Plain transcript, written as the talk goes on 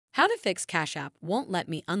How to fix Cash App won't let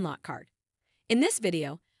me unlock card. In this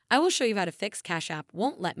video, I will show you how to fix Cash App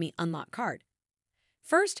won't let me unlock card.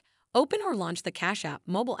 First, open or launch the Cash App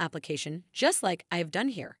mobile application just like I have done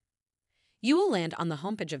here. You will land on the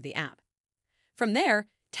homepage of the app. From there,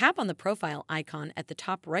 tap on the profile icon at the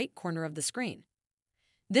top right corner of the screen.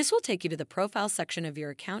 This will take you to the profile section of your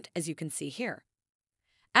account as you can see here.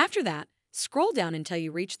 After that, scroll down until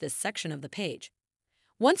you reach this section of the page.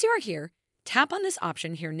 Once you are here, tap on this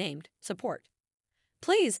option here named Support.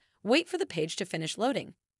 Please wait for the page to finish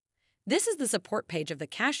loading. This is the support page of the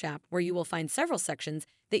Cash App where you will find several sections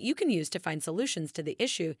that you can use to find solutions to the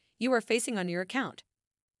issue you are facing on your account.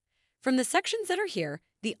 From the sections that are here,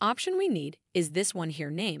 the option we need is this one here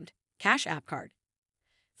named Cash App Card.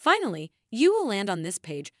 Finally, you will land on this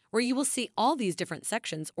page where you will see all these different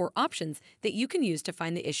sections or options that you can use to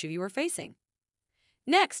find the issue you are facing.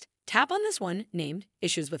 Next, tap on this one named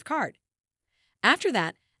Issues with Card. After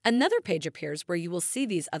that, another page appears where you will see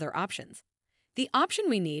these other options. The option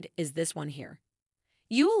we need is this one here.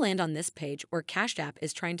 You will land on this page where Cash App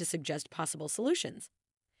is trying to suggest possible solutions.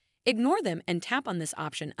 Ignore them and tap on this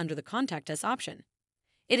option under the Contact Us option.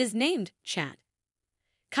 It is named Chat.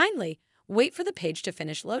 Kindly wait for the page to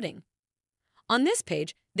finish loading. On this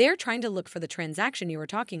page, they are trying to look for the transaction you are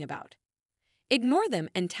talking about. Ignore them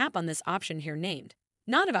and tap on this option here named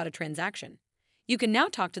Not About a Transaction. You can now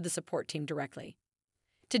talk to the support team directly.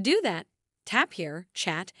 To do that, tap here,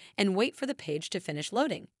 Chat, and wait for the page to finish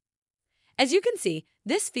loading. As you can see,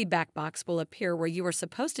 this feedback box will appear where you are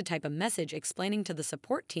supposed to type a message explaining to the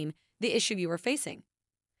support team the issue you are facing.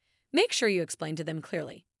 Make sure you explain to them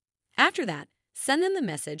clearly. After that, send them the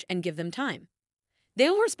message and give them time. They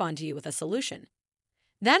will respond to you with a solution.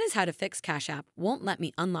 That is how to fix Cash App won't let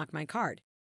me unlock my card.